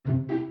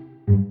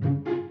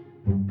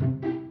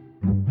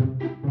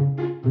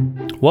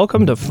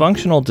Welcome to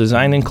Functional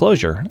Design and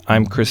Clojure.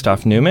 I'm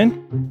Christoph Newman.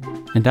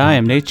 And I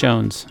am Nate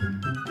Jones.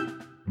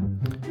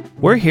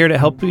 We're here to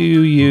help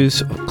you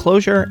use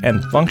Clojure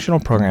and functional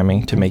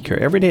programming to make your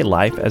everyday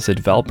life as a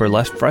developer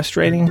less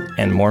frustrating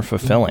and more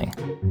fulfilling.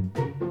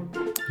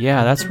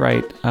 Yeah, that's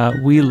right.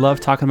 We love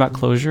talking about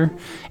Clojure,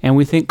 and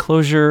we think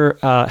Clojure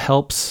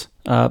helps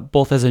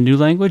both as a new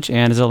language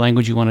and as a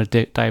language you want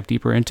to dive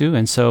deeper into.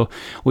 And so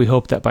we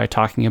hope that by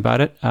talking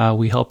about it,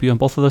 we help you in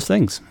both of those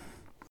things.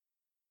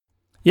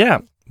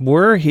 Yeah,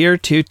 we're here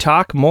to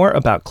talk more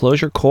about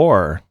Clojure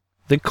Core,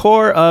 the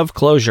core of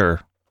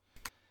Clojure.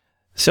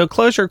 So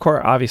Clojure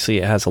Core, obviously,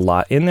 it has a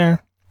lot in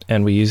there,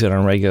 and we use it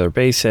on a regular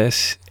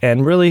basis.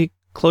 And really,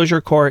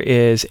 Clojure Core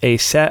is a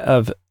set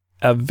of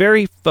a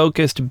very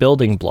focused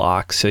building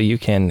blocks, so you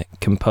can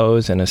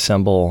compose and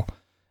assemble,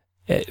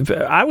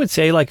 I would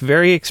say, like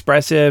very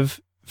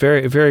expressive,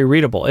 very, very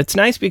readable. It's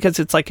nice because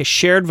it's like a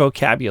shared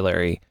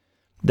vocabulary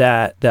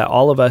that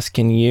all of us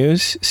can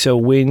use. So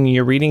when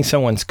you're reading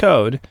someone's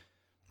code,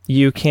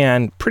 you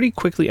can pretty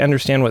quickly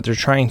understand what they're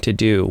trying to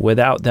do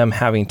without them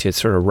having to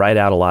sort of write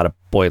out a lot of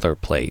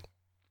boilerplate.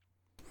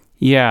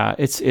 Yeah,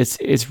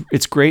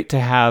 it's great to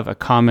have a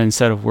common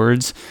set of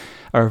words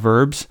or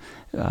verbs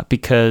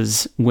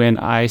because when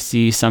I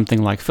see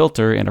something like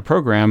filter in a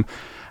program,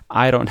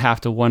 I don't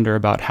have to wonder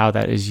about how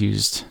that is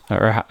used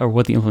or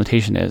what the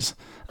implementation is.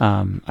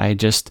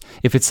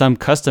 If it's some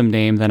custom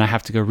name, then I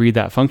have to go read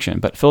that function.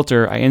 But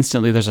filter,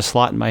 there's a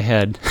slot in my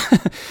head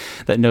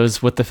that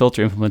knows what the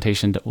filter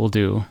implementation will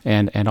do,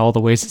 and all the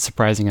ways it's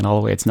surprising and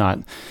all the way it's not,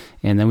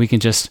 and then we can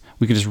just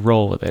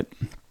roll with it.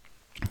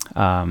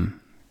 Yeah,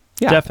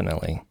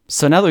 Definitely.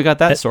 So now that we got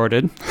that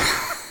sorted,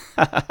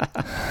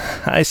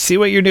 I see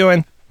what you're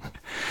doing.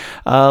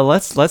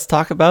 Let's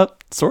talk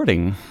about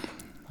sorting.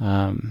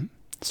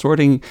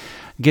 Sorting.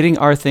 Getting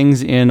our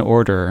things in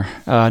order,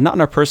 not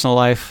in our personal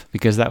life,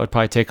 because that would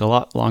probably take a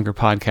lot longer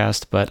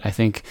podcast, but I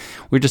think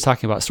we're just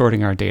talking about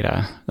sorting our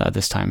data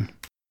this time.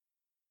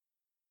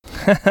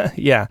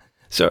 Yeah,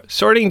 so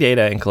sorting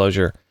data in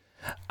Clojure.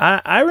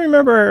 I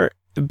remember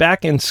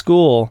back in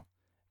school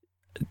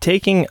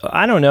taking,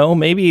 I don't know,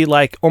 maybe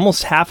like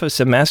almost half a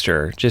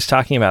semester just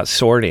talking about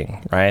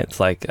sorting, right?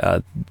 It's like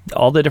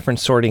all the different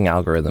sorting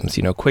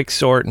algorithms, quick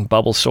sort and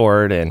bubble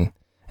sort and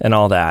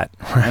all that,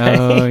 right?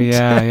 Oh,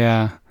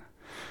 yeah.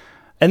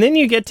 And then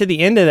you get to the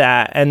end of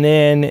that, and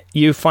then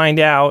you find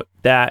out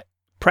that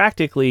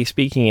practically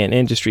speaking in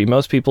industry,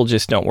 most people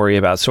just don't worry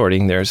about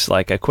sorting. There's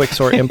like a quick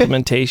sort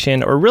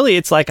implementation, or really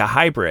it's like a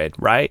hybrid,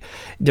 right?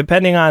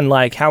 Depending on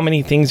like how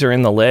many things are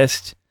in the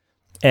list,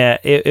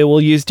 it will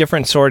use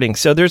different sorting.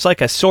 So there's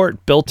like a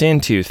sort built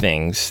into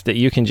things that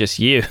you can just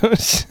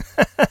use.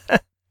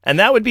 And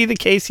that would be the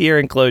case here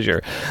in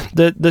Clojure.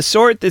 The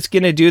sort that's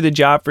going to do the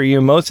job for you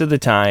most of the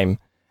time.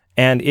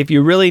 And if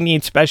you really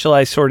need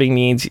specialized sorting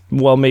needs,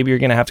 well, maybe you're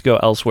going to have to go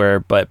elsewhere.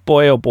 But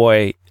boy, oh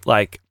boy,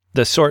 like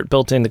the sort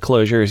built into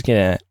Clojure is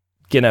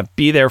gonna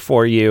be there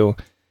for you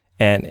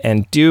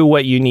and do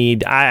what you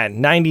need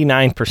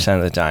 99%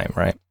 of the time,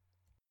 right?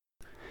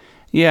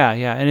 Yeah.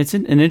 And it's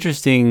an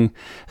interesting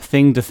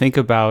thing to think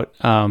about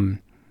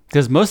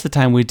because most of the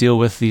time we deal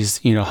with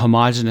these,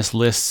 homogeneous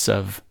lists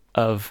of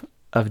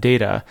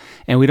data,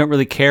 and we don't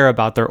really care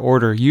about their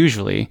order.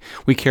 Usually,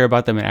 we care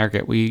about them in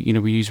aggregate. We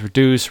use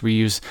reduce, we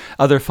use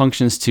other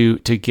functions to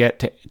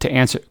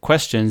answer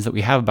questions that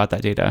we have about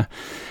that data.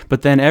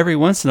 But then every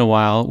once in a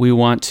while, we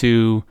want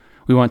to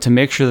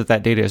make sure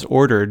that data is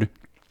ordered,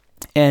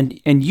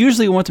 and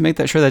usually we want to make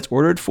sure that's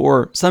ordered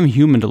for some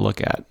human to look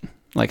at.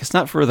 Like it's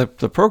not for the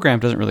program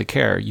doesn't really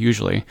care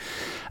usually,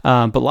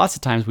 but lots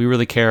of times we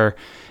really care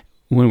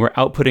when we're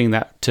outputting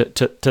that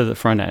to the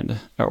front end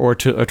or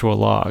to a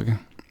log.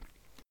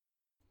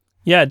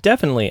 Yeah,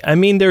 definitely. I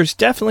mean, there's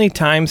definitely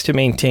times to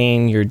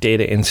maintain your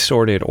data in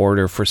sorted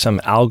order for some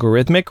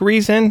algorithmic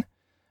reason,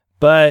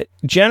 but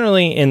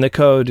generally in the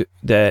code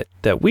that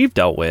we've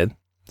dealt with,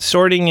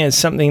 sorting is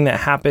something that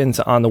happens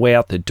on the way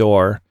out the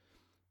door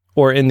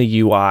or in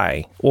the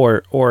UI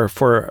or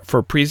for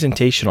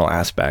presentational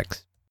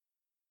aspects.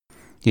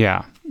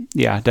 Yeah,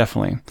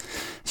 definitely.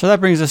 So that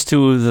brings us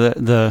to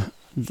the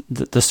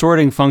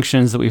sorting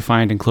functions that we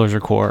find in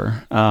Clojure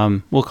Core.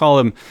 We'll call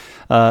them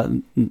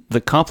the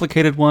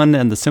complicated one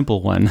and the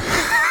simple one.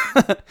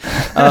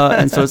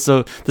 And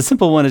so the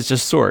simple one is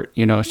just sort.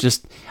 It's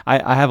just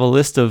I have a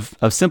list of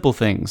simple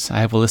things. I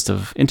have a list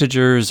of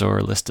integers or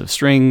a list of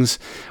strings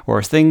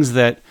or things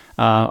that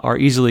are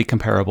easily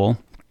comparable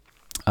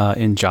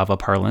in Java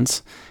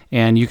parlance,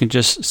 and you can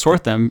just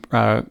sort them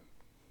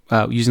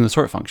using the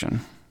sort function.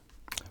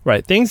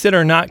 Right. Things that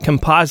are not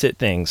composite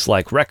things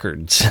like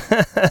records.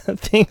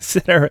 Things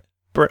that are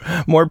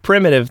more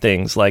primitive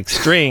things like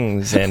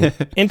strings and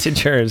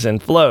integers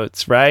and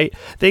floats, right?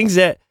 Things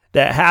that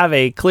have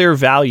a clear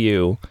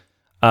value,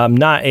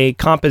 not a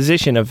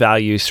composition of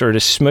values sort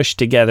of smushed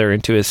together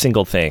into a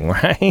single thing,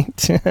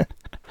 right?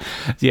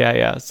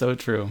 Yeah. So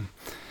true.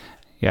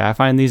 Yeah, I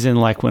find these in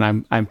like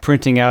when I'm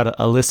printing out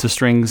a list of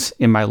strings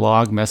in my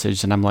log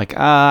message, and I'm like,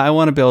 I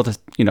want to be able to,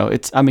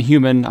 I'm a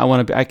human.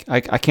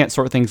 I can't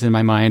sort things in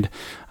my mind.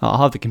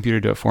 I'll have the computer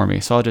do it for me.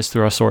 So I'll just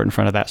throw a sort in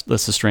front of that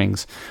list of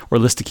strings or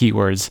list of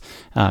keywords,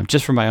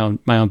 just for my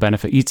own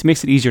benefit. It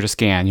makes it easier to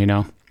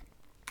scan,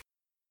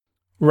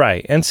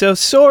 Right. And so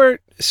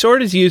sort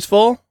is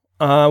useful.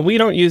 We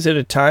don't use it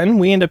a ton.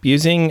 We end up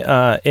using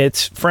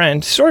its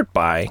friend sort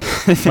by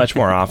much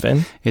more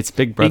often. It's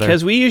big brother.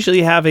 Because we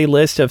usually have a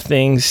list of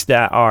things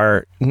that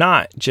are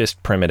not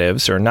just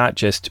primitives or not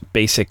just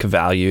basic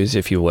values,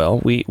 if you will.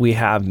 We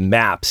have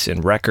maps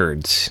and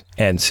records.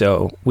 And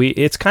so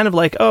it's kind of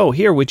like, oh,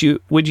 here, would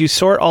you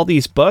sort all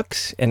these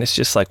books? And it's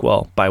just like,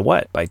 well, by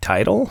what? By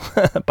title?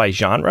 By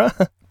genre?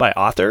 By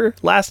author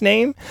last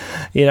name?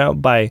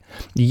 By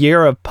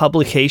year of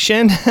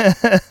publication?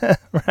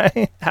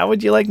 Right? How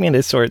would you like me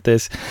to sort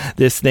this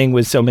thing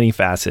with so many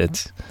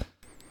facets?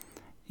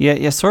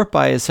 Yeah. Sort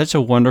by is such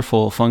a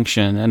wonderful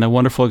function and a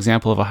wonderful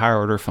example of a higher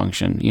order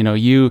function.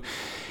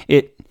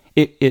 It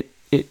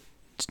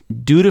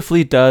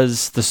dutifully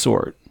does the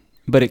sort,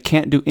 but it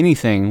can't do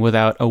anything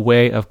without a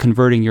way of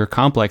converting your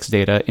complex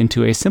data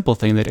into a simple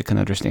thing that it can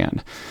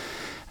understand.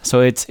 So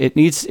it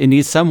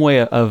needs some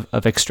way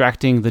of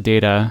extracting the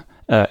data,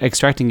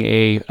 extracting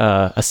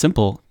a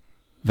simple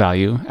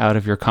value out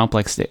of your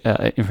complex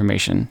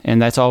information,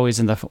 and that's always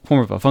in the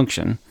form of a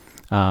function.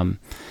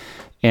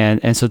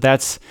 And so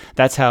that's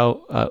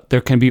how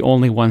there can be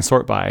only one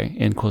sort by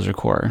in Clojure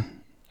Core.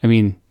 I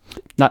mean,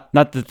 not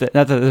that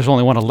there's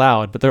only one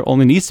allowed, but there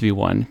only needs to be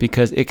one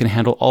because it can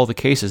handle all the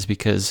cases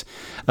because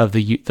of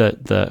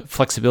the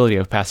flexibility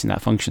of passing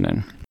that function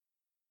in.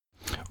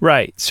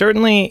 Right.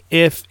 Certainly,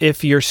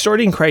 if your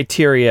sorting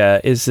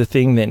criteria is the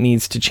thing that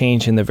needs to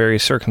change in the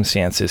various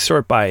circumstances,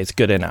 sort by is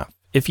good enough.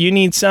 If you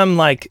need some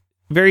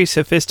very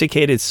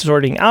sophisticated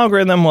sorting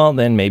algorithm, well,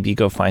 then maybe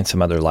go find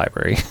some other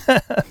library.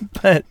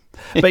 But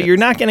you're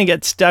not going to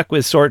get stuck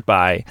with sort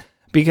by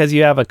because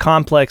you have a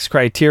complex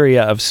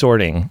criteria of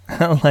sorting.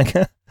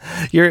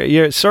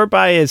 Your sort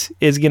by is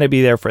going to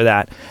be there for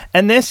that.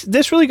 And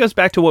this really goes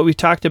back to what we've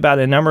talked about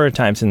a number of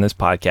times in this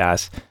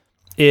podcast.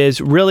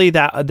 Is really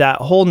that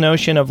whole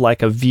notion of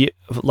a view,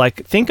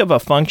 think of a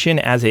function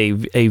as a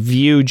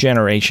view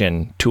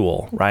generation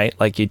tool, right?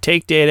 Like you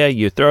take data,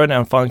 you throw it in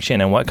a function,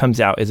 and what comes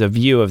out is a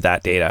view of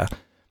that data.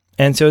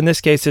 And so in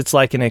this case, it's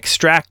like an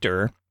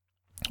extractor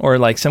or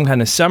like some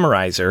kind of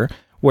summarizer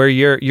where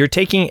you're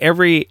taking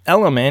every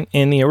element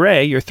in the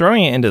array, you're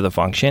throwing it into the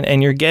function,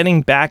 and you're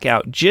getting back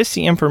out just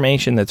the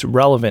information that's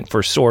relevant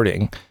for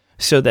sorting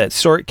so that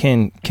sort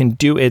can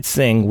do its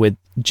thing with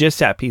just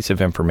that piece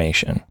of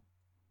information.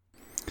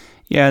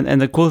 Yeah,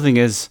 and the cool thing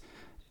is,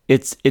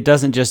 it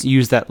doesn't just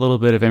use that little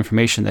bit of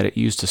information that it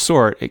used to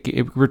sort.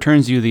 It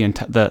returns you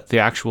the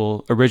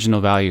actual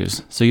original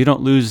values, so you don't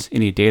lose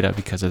any data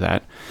because of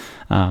that.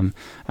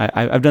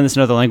 I've done this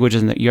in other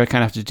languages, and that you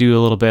kind of have to do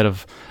a little bit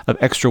of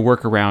extra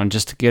work around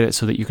just to get it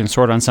so that you can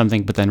sort on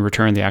something, but then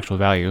return the actual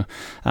value.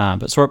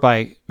 But sort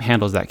by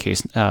handles that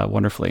case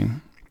wonderfully.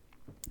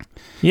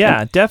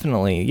 Yeah,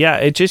 definitely. Yeah,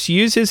 it just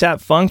uses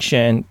that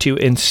function to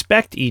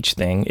inspect each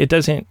thing. It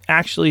doesn't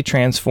actually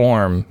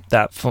transform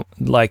that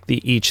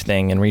the each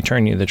thing and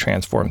return you the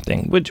transform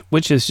thing,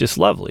 which is just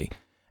lovely.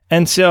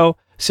 And so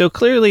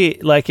clearly,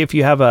 if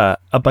you have a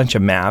bunch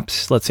of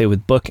maps, let's say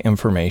with book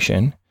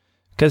information,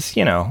 because,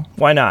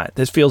 why not?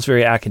 This feels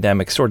very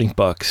academic, sorting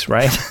books,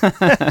 right?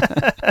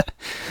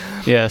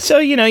 Yes. So,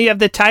 you have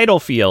the title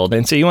field,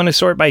 and so you want to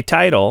sort by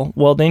title.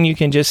 Well, then you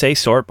can just say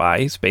sort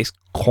by space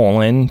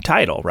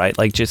 :title, right?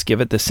 Just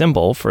give it the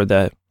symbol for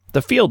the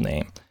field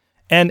name.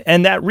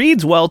 And that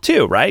reads well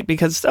too, right?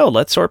 Because,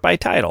 let's sort by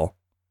title.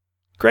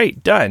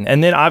 Great, done.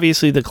 And then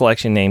obviously the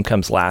collection name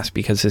comes last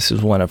because this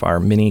is one of our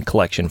mini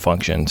collection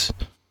functions.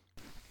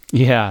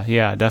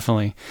 Yeah,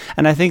 definitely.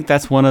 And I think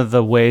that's one of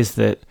the ways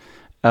that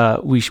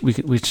we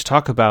should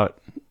talk about,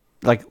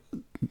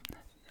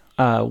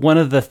 one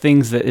of the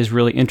things that is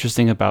really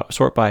interesting about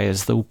sort by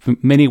is the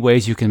many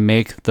ways you can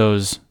make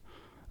those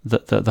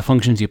the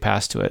functions you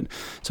pass to it.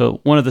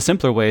 So one of the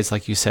simpler ways,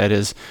 like you said,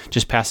 is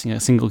just passing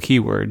a single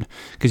keyword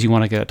because you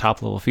want to get a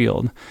top level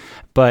field.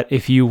 But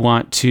if you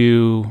want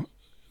to,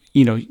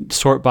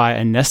 sort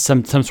by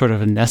some sort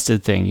of a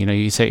nested thing,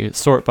 you say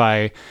sort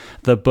by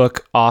the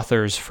book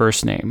author's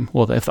first name.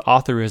 Well, if the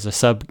author is a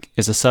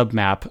sub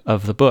map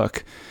of the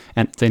book,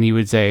 and then you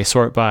would say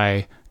sort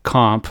by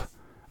comp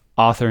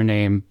author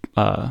name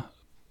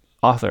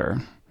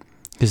author,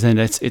 because then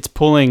it's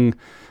pulling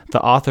the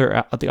author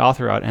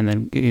out, and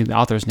then getting the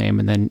author's name,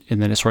 and then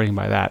it's sorting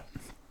by that.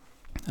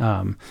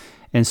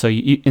 And so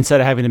you, instead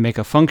of having to make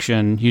a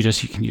function, you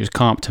can use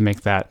comp to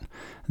make that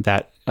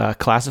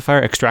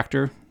classifier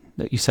extractor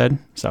that you said.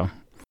 So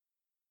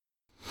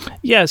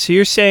yeah, so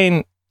you're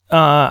saying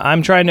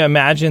I'm trying to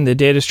imagine the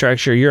data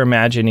structure you're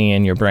imagining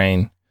in your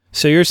brain.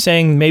 So you're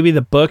saying maybe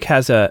the book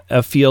has a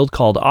field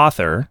called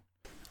author.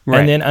 Right.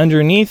 And then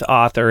underneath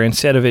author,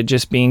 instead of it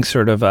just being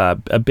sort of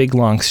a big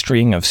long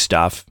string of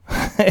stuff,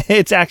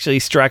 it's actually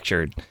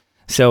structured.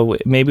 So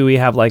maybe we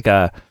have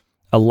a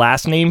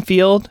last name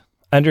field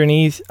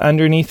underneath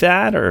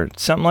that or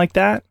something like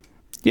that.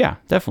 Yeah,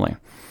 definitely.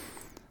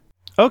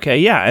 Okay,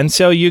 yeah. And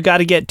so you got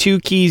to get two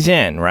keys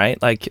in,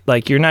 right?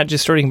 Like you're not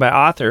just sorting by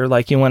author,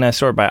 like you want to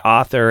sort by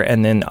author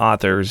and then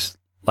author's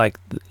like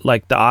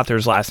the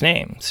author's last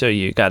name. So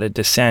you got to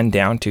descend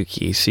down two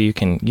keys so you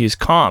can use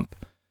comp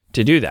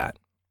to do that.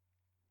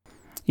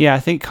 Yeah, I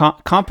think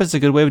comp is a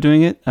good way of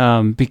doing it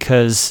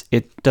because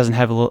it doesn't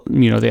have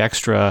the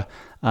extra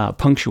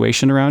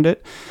punctuation around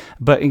it,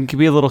 but it can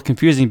be a little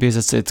confusing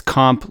because it's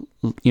comp,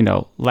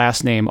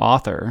 last name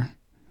author,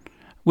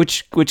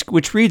 which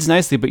reads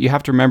nicely, but you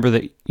have to remember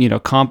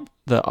that comp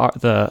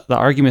the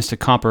arguments to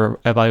comp are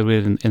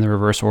evaluated in the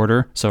reverse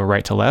order, so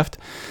right to left.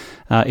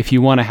 If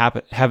you want to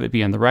have it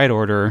be in the right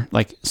order,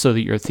 like so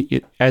that you're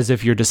as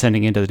if you're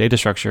descending into the data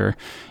structure,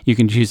 you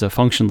can choose a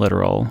function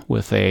literal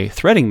with a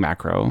threading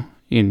macro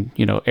in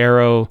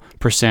arrow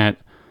 %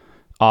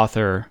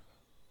 author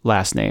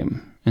last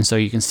name, and so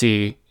you can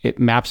see it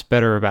maps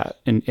better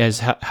as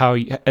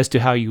to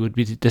how you would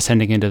be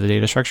descending into the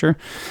data structure.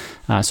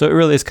 So it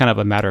really is kind of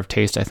a matter of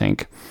taste, I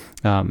think.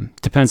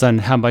 Depends on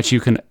how much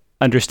you can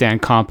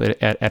understand comp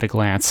at a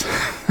glance.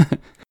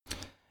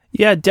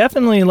 Yeah,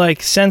 definitely.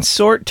 Like, since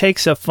sort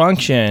takes a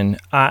function,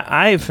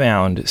 I've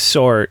found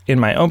sort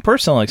in my own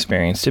personal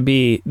experience to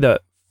be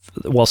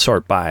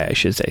sort by, I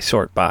should say,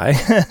 sort by.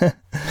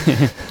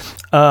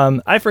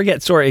 I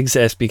forget sort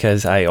exists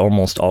because I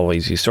almost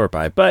always use sort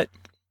by. But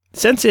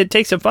since it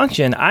takes a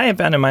function, I have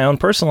found in my own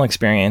personal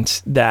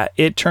experience that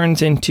it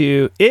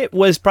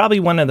was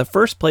probably one of the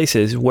first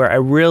places where I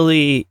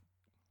really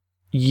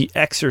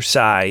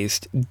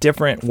exercised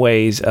different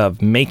ways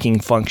of making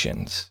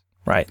functions.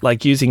 Right,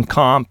 like using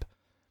comp,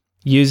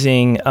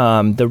 using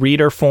the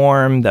reader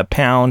form, the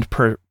pound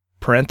per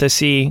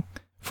parenthesis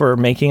for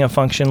making a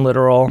function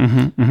literal,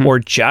 or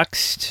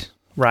juxt,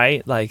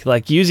 right?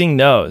 Like using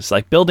those,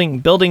 like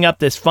building up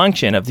this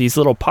function of these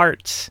little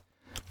parts.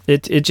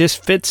 It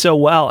just fits so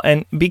well,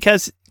 and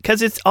because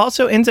it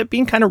also ends up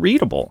being kind of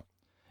readable,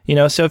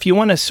 So if you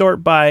want to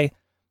sort by,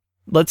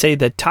 let's say,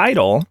 the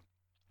title,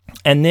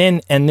 and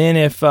then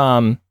if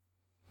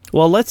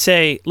well, let's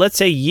say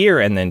year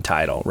and then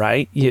title,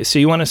 right? So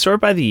you want to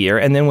sort by the year,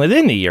 and then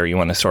within the year, you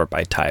want to sort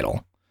by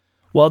title.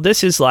 Well,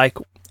 this is like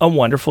a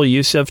wonderful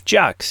use of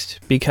juxt,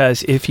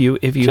 because if you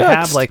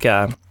have like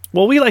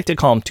we like to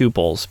call them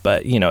tuples,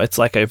 but it's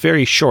like a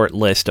very short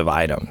list of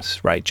items,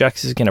 right?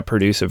 Juxt is going to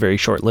produce a very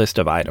short list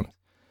of items.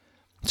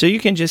 So you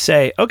can just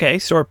say, okay,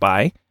 sort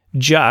by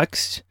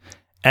juxt,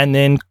 and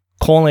then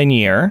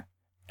 :year,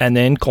 and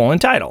then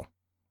 :title,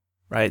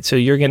 right? So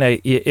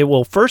it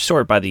will first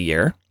sort by the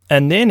year.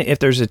 And then if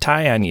there's a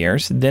tie on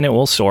years, then it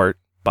will sort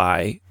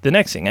by the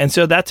next thing. And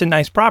so that's a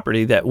nice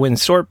property that when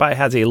sort by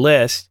has a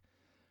list,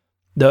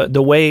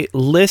 the way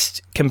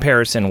list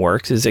comparison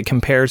works is it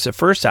compares the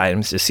first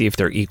items to see if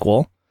they're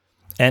equal.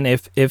 And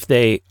if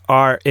they're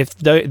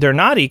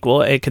not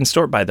equal, it can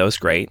sort by those,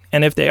 great.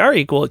 And if they are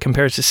equal, it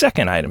compares the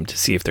second item to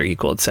see if they're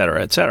equal, et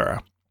cetera, et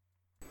cetera.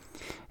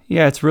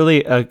 Yeah, it's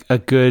really a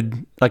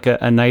good, like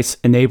a nice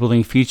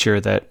enabling feature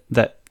that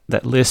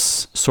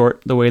lists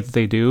sort the way that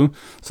they do,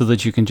 so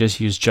that you can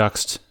just use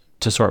juxt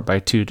to sort by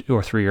 2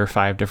 or 3 or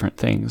 5 different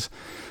things.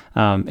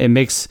 It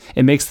makes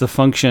the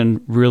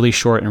function really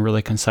short and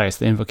really concise.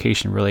 The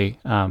invocation really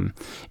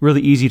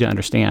easy to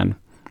understand.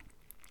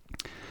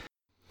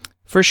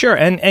 For sure,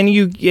 and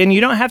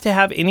you don't have to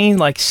have any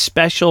like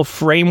special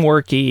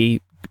frameworky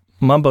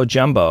mumbo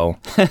jumbo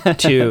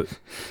to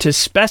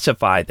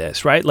specify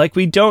this, right? Like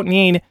we don't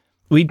need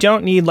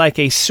like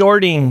a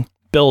sorting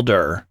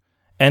builder.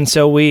 And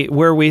so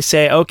we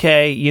say,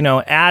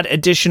 okay, add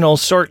additional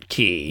sort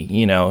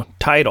key,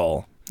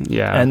 title.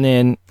 Yeah. And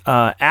then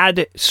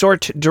add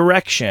sort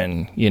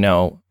direction,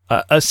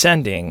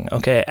 ascending.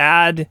 Okay.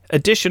 Add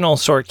additional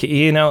sort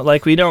key,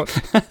 like we don't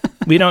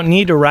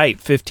need to write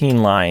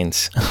 15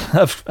 lines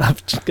of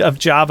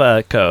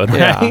Java code,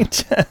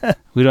 right? Yeah.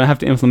 We don't have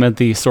to implement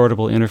the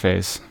sortable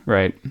interface,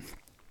 right?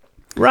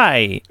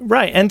 Right.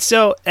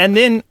 And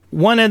then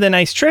one of the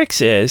nice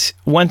tricks is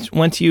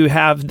once you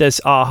have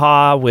this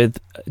aha with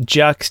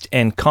juxt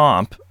and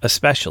comp,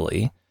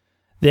 especially,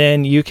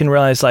 then you can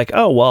realize like,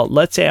 oh, well,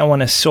 let's say I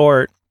want to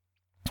sort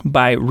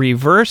by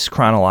reverse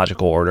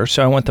chronological order.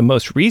 So I want the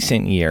most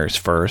recent years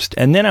first,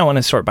 and then I want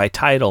to sort by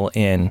title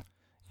in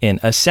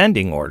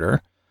ascending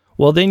order.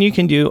 Well, then you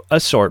can do a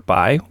sort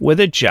by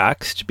with a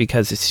juxt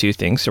because it's two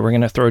things. So we're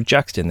going to throw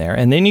juxt in there.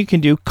 And then you can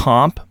do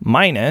comp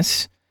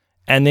minus,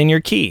 and then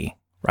your key,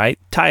 right?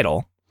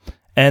 Title.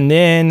 And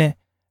then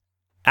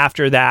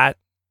after that,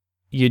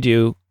 you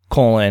do :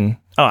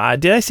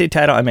 did I say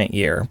title? I meant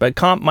year, but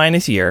comp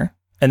minus year.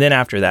 And then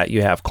after that,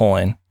 you have :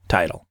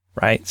 title,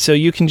 right? So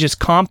you can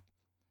just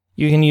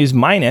you can use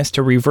minus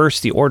to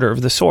reverse the order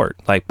of the sort,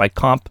 like by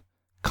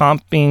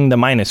comping the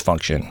minus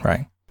function,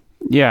 right?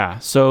 Yeah.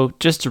 So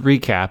just to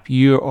recap,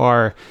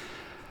 you're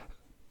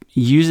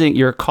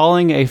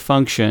calling a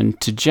function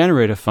to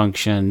generate a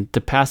function,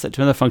 to pass it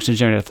to another function to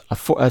generate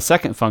a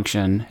second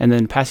function, and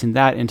then passing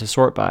that into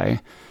sort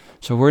by.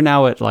 So we're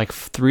now at like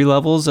 3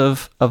 levels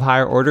of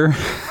higher order.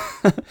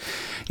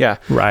 Yeah.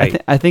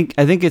 Right. I think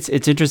it's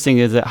interesting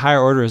is that higher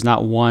order is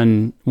not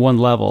one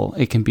level.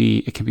 It can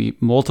be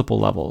multiple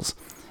levels.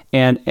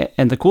 And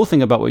the cool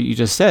thing about what you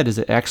just said is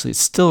it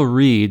still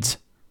reads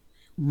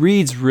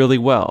really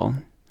well.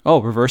 Oh,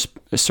 reverse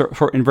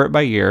sort invert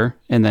by year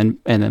and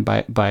then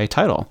by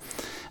title.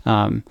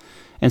 And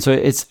so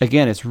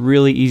it's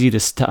really easy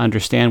to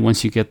understand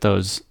once you get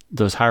those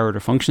higher order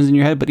functions in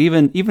your head. But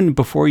even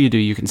before you do,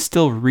 you can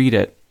still read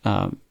it.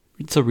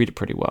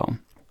 Pretty well.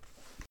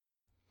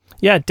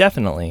 Yeah,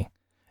 definitely.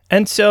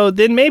 And so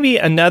then maybe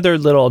another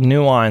little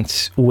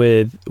nuance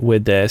with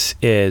this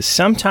is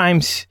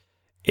sometimes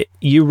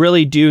you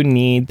really do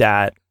need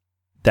that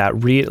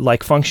read,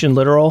 like function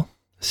literal.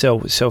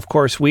 So of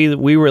course we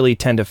really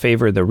tend to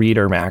favor the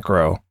reader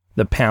macro,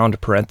 the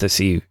pound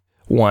parenthesis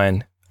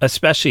one,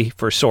 especially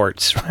for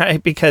sorts,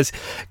 right? Because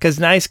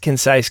nice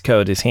concise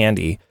code is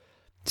handy.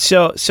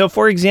 So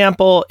for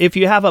example, if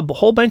you have a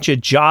whole bunch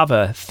of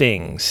Java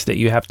things that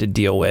you have to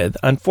deal with,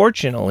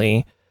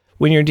 unfortunately,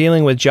 when you're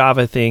dealing with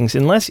Java things,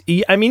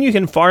 you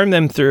can farm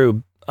them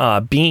through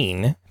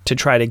Bean to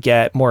try to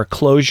get more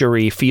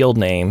closure-y field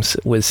names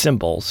with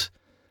symbols.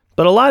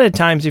 But a lot of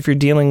times, if you're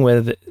dealing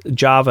with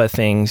Java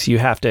things, you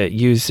have to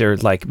use their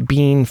like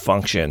Bean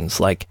functions,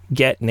 like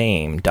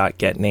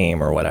getName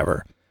or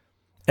whatever.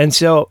 And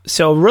so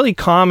a really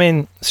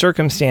common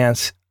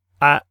circumstance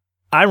I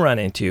run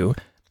into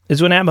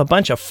is when I have a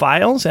bunch of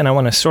files and I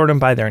want to sort them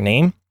by their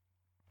name.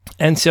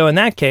 And so in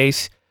that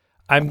case,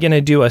 I'm going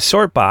to do a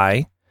sort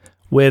by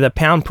with a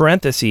pound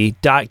parenthesis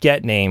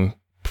 .getName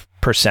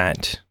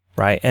 %,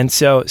 right? And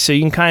so you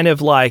can kind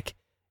of like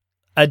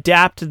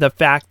adapt the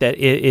fact that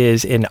it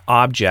is an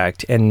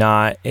object and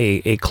not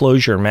a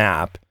closure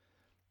map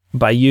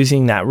by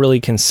using that really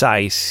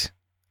concise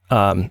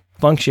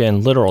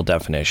function literal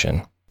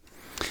definition.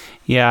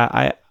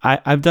 Yeah,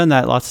 I've done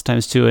that lots of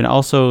times too. And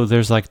also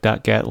there's like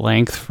 .get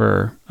length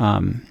for,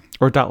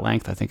 or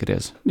 .length, I think it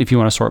is, if you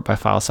want to sort by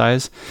file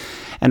size.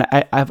 And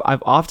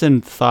I've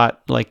often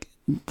thought like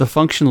the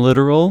function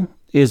literal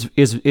is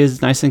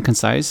nice and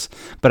concise,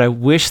 but I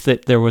wish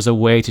that there was a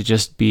way to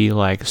just be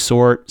like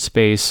sort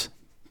space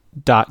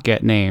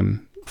 .get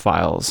name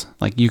files.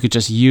 Like you could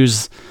just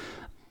use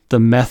the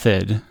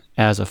method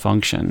as a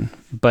function,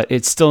 but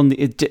it's still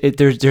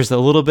there's a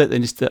little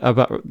bit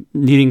about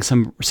needing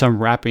some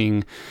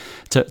wrapping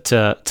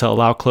to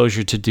allow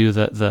Clojure to do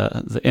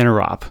the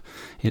interop.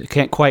 It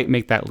can't quite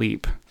make that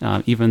leap,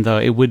 even though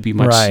it would be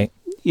much. Right.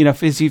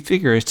 As you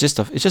figure, it's just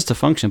a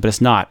function, but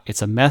it's not.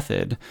 It's a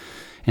method,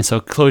 and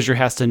so Clojure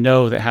has to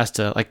know that, has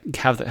to like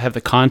have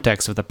the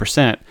context of the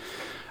 %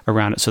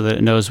 around it so that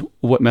it knows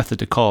what method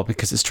to call,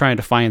 because it's trying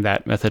to find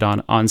that method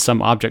on some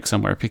object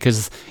somewhere,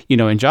 because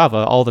in Java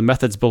all the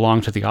methods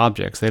belong to the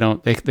objects. They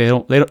don't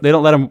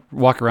let them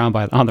walk around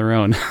on their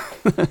own.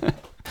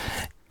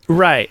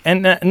 Right.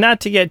 And not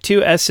to get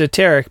too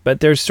esoteric, but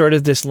there's sort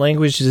of this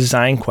language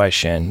design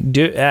question.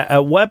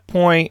 At what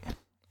point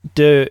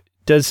should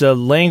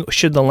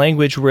the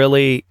language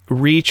really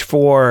reach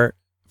for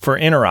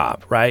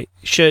interop, right?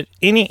 Should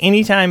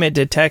anytime it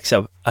detects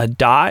a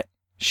dot,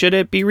 should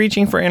it be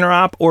reaching for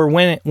interop, or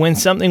when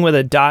something with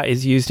a dot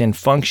is used in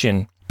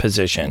function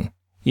position,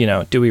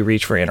 do we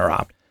reach for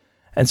interop?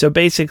 And so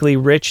basically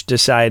Rich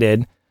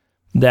decided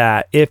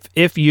that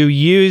if you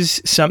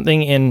use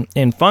something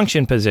in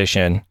function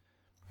position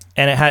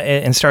and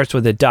it starts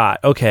with a dot,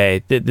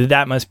 okay,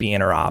 that must be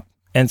interop.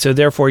 And so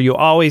therefore you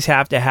always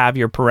have to have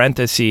your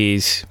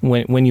parentheses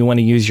when you want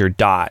to use your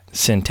dot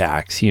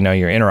syntax, your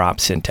interop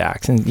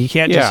syntax, and you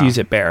can't just use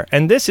it bare.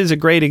 And this is a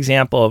great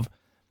example of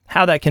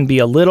how that can be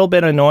a little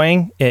bit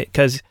annoying,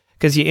 because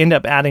you end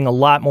up adding a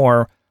lot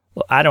more,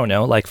 I don't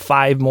know, like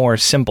 5 more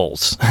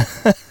symbols.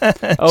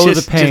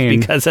 The pain.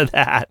 Just because of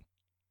that.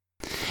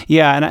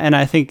 Yeah, and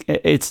I think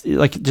it's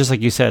just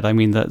like you said. I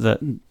mean,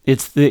 the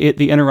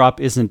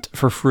interop isn't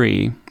for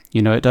free.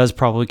 It does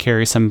probably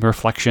carry some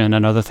reflection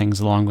and other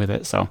things along with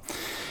it. So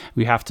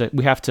we have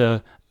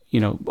to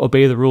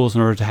obey the rules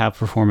in order to have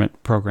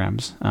performant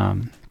programs.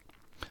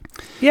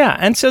 Yeah,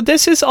 and so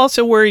this is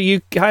also where you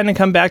kind of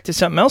come back to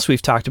something else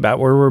we've talked about,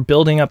 where we're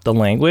building up the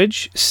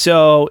language.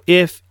 So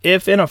if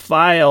in a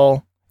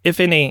file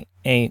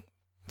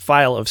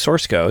of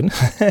source code,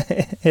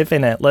 if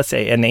in let's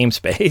say a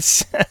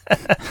namespace,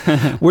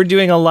 we're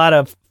doing a lot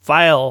of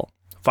file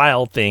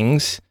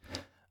things,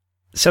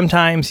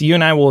 sometimes you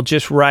and I will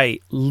just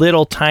write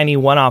little tiny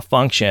one-off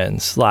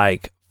functions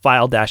like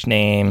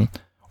file-name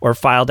or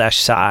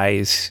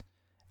file-size,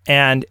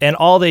 and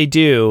all they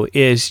do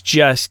is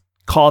just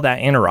call that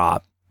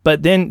interop.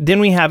 But then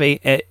we have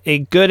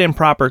a good and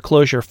proper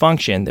Clojure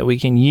function that we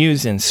can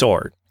use in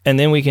sort, and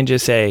then we can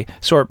just say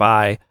sort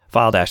by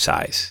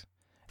file-size.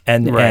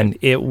 And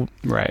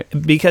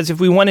because if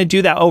we want to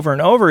do that over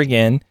and over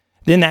again,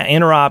 then that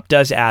interop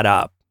does add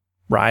up,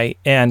 right?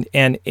 And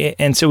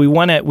so we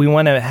want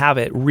to have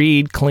it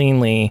read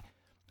cleanly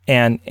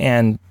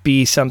and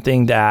be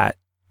something that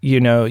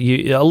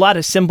a lot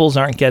of symbols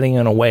aren't getting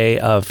in the way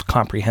of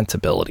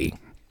comprehensibility.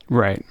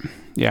 Right.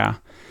 Yeah.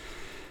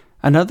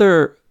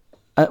 Another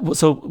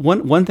So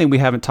one thing we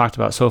haven't talked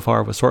about so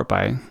far with sort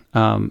by,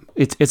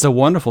 it's a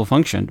wonderful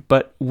function,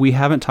 but we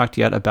haven't talked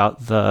yet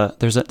about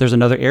there's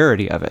another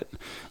arity of it.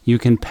 You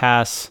can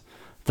pass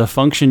the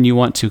function you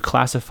want to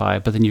classify,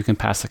 but then you can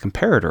pass the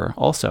comparator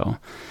also.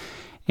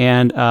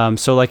 And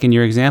so like in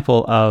your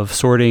example of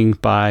sorting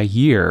by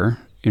year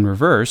in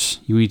reverse,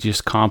 we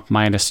just comp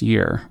minus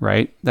year,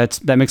 right?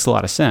 That makes a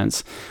lot of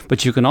sense.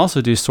 But you can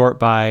also do sort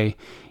by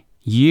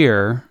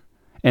year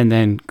and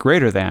then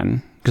greater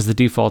than, because the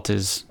default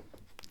is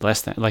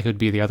less than, like it would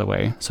be the other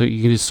way. So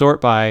you can just sort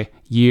by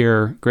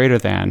year greater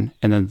than,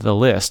 and then the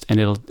list, and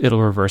it'll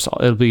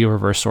be a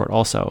reverse sort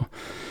also.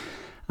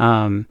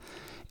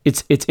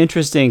 It's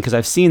interesting because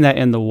I've seen that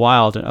in the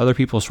wild in other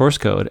people's source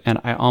code,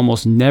 and I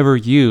almost never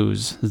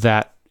use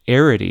that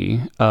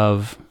arity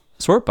of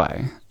sort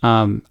by.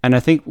 And I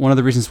think one of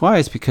the reasons why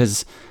is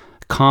because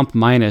comp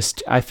minus,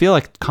 I feel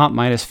like comp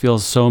minus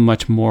feels so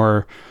much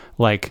more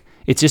like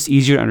it's just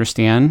easier to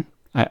understand.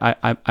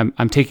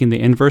 I'm taking the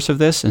inverse of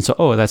this, and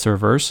so that's a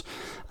reverse.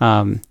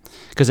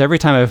 Because every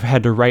time I've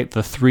had to write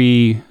the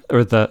three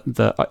or the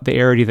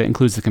arity that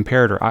includes the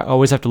comparator, I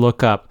always have to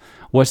look up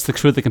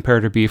should the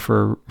comparator be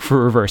for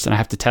reverse, and I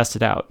have to test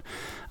it out.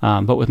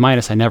 But with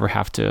minus, I never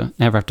have to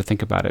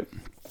think about it.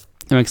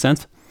 That makes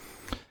sense?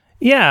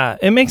 Yeah,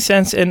 it makes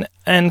sense, and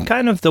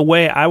kind of the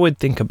way I would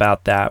think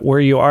about that, where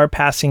you are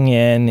passing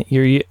in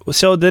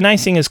so the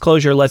nice thing is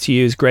Clojure lets you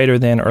use greater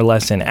than or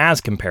less than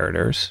as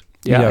comparators.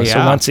 Yeah.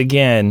 So once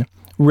again,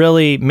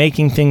 really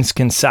making things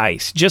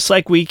concise, just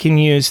like we can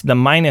use the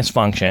minus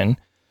function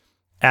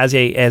as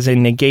a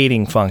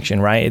negating function,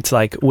 right? It's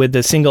like with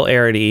the single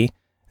arity,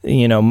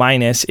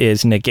 minus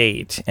is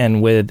negate,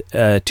 and with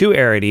two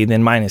arity,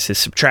 then minus is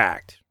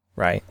subtract,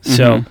 right?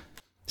 Mm-hmm.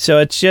 So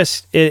it's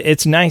just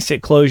it's nice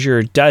that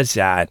Clojure does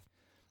that.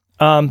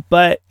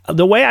 But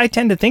the way I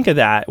tend to think of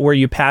that, where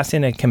you pass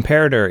in a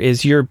comparator,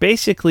 is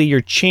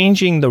you're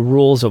changing the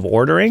rules of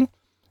ordering.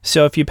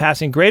 So if you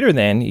pass in greater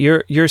than,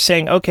 you're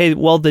saying, okay,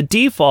 well, the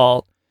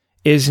default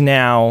is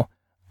now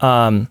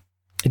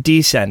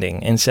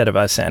descending instead of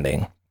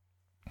ascending,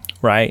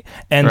 right?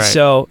 And right.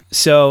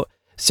 So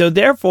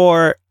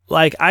therefore,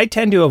 like, I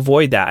tend to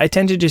avoid that. I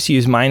tend to just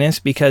use minus,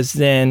 because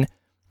then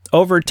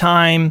over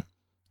time,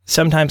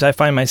 sometimes I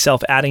find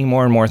myself adding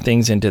more and more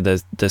things into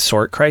the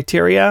sort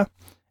criteria.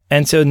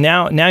 And so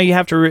now you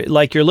have to,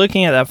 you're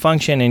looking at that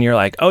function and you're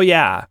like, oh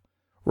yeah,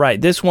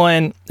 right, this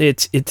one,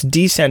 it's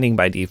descending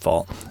by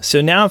default.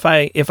 So now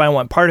if I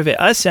want part of it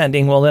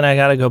ascending, well, then I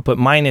got to go put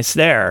minus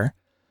there.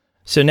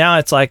 So now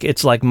it's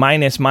like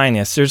minus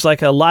minus. There's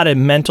like a lot of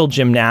mental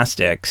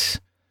gymnastics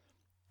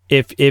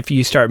if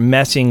you start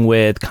messing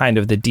with kind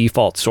of the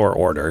default sort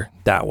order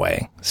that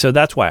way. So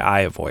that's why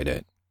I avoid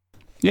it.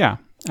 Yeah,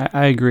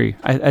 I agree.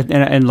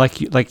 And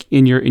like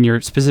in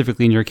your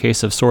specifically in your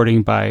case of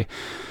sorting by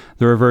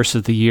the reverse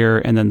of the year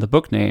and then the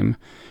book name,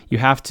 you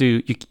have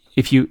to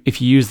if you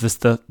use this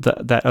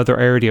that other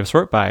arity of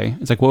sort by,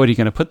 it's like, what are you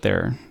going to put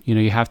there?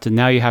 You have to.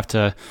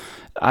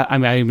 I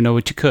mean, I don't even know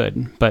what you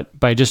could, but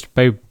by just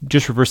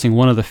reversing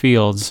one of the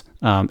fields,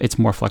 it's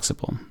more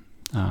flexible.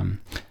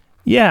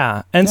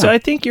 Yeah, and so I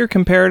think your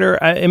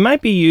comparator, it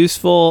might be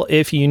useful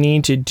if you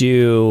need to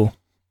do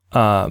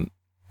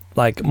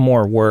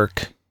more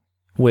work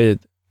with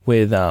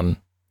the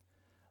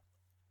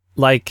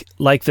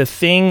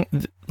thing,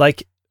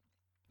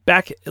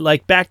 back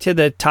to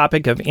the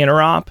topic of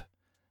interop.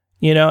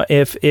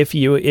 If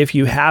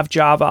you have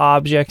Java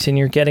objects and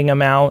you're getting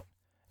them out,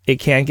 it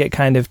can get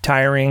kind of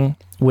tiring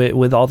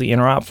with all the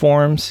interop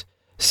forms.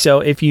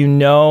 So if you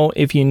know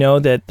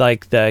that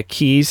the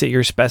keys that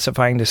you're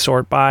specifying to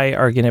sort by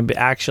are going to be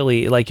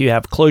actually, you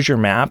have Clojure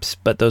maps,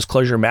 but those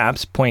Clojure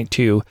maps point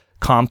to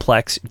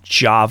complex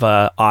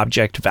Java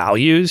object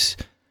values,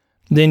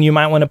 then you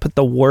might want to put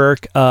the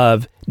work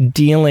of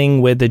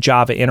dealing with the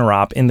Java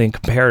interop in the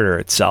comparator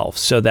itself,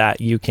 so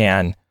that you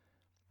can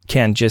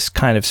just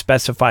kind of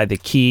specify the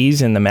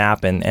keys in the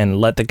map and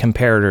let the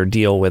comparator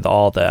deal with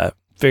all the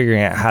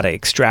figuring out how to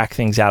extract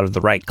things out of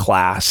the right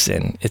class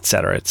and et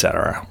cetera,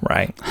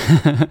 right?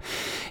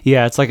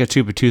 Yeah, it's like a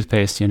tube of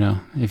toothpaste,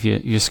 If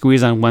you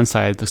squeeze on one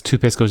side, the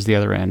toothpaste goes to the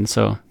other end.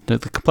 So the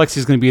complexity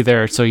is going to be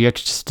there, so you have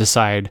to just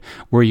decide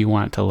where you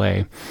want it to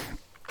lay.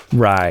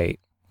 Right.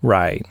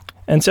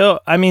 And so,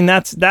 I mean,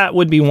 that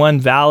would be one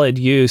valid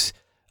use.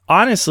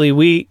 Honestly,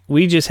 we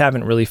just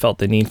haven't really felt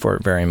the need for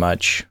it very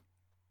much.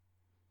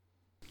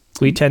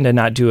 We tend to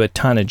not do a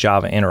ton of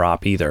Java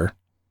interop either.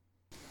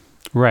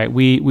 Right.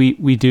 We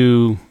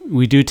do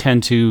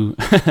tend to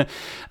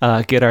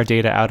get our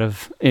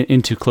data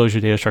into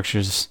Clojure data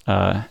structures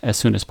as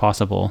soon as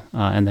possible,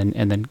 and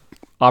then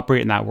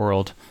operate in that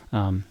world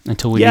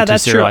until we need to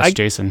serialize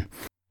JSON.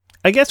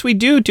 I guess we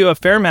do a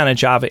fair amount of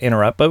Java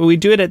interrupt, but we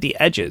do it at the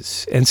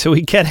edges, and so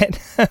we get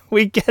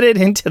it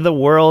into the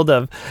world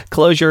of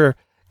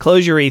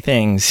Clojure-y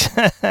things.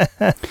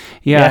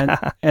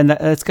 Yeah. And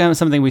that's kind of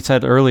something we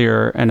said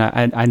earlier, and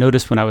I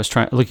noticed when I was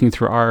looking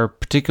through our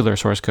particular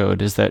source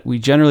code, is that we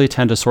generally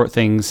tend to sort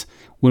things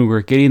when we're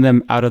getting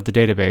them out of the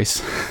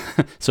database,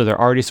 so they're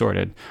already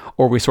sorted,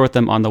 or we sort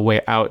them on the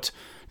way out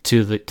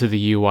to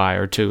the UI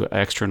or to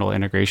external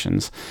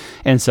integrations.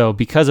 And so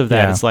because of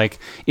that, Yeah. it's like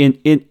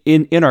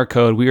in our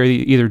code, we are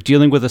either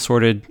dealing with a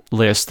sorted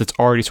list that's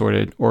already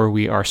sorted, or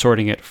we are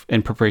sorting it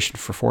in preparation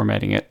for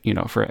formatting it,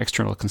 for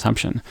external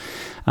consumption.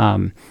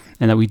 And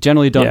that we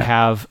generally don't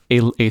have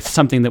a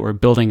something that we're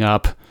building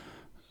up,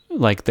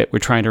 like that we're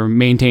trying to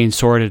maintain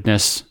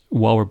sortedness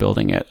while we're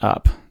building it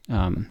up.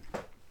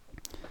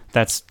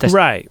 That's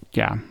right.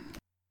 Yeah.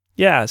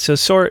 Yeah. So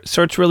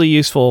sort's really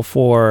useful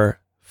for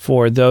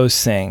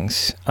those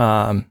things.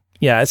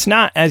 It's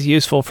not as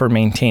useful for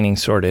maintaining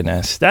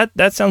sortedness.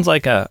 That sounds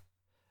like a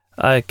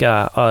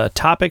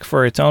topic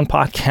for its own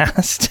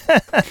podcast.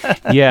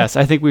 Yes,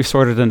 I think we've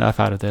sorted enough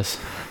out of this.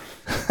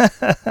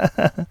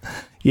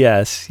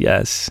 Yes.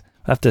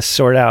 I have to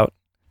sort out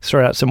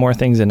some more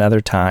things another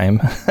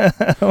time.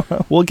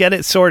 We'll get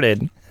it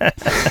sorted.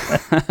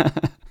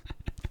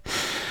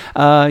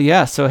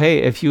 So hey,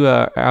 if you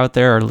are out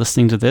there are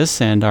listening to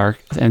this and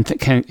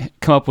can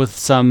come up with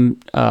some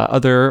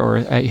other, or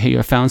you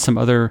have found some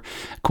other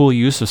cool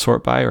use of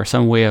sort by, or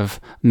some way of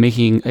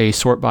making a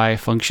sort by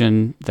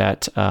function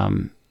that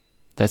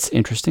that's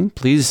interesting,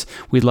 please,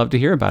 we'd love to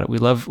hear about it. We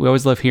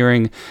always love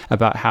hearing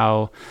about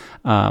how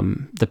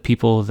the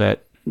people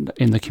that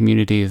in the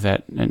community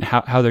and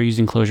how they're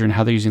using Clojure and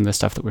how they're using the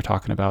stuff that we're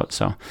talking about.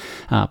 So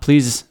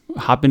please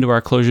hop into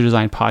our Clojure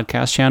Design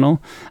podcast channel.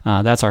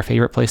 That's our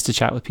favorite place to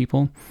chat with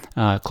people.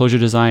 Clojure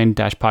Design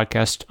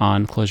 -podcast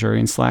on Clojure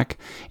and Slack.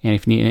 And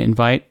if you need an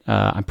invite,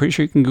 I'm pretty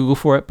sure you can Google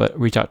for it, but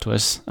reach out to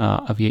us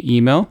via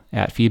email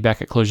at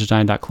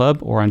feedback@clojuredesign.club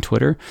or on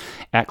Twitter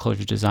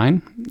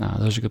 @ClojureDesign.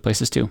 Those are good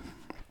places too.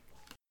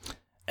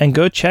 And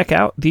go check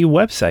out the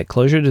website,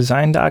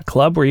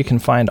 clojuredesign.club, where you can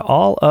find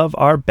all of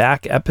our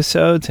back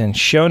episodes and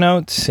show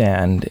notes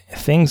and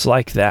things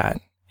like that.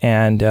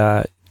 And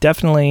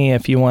definitely,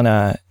 if you want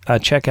to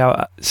check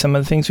out some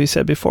of the things we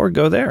said before,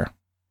 go there.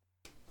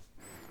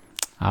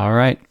 All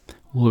right.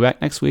 We'll be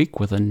back next week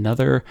with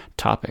another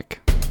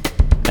topic.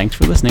 Thanks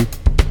for listening.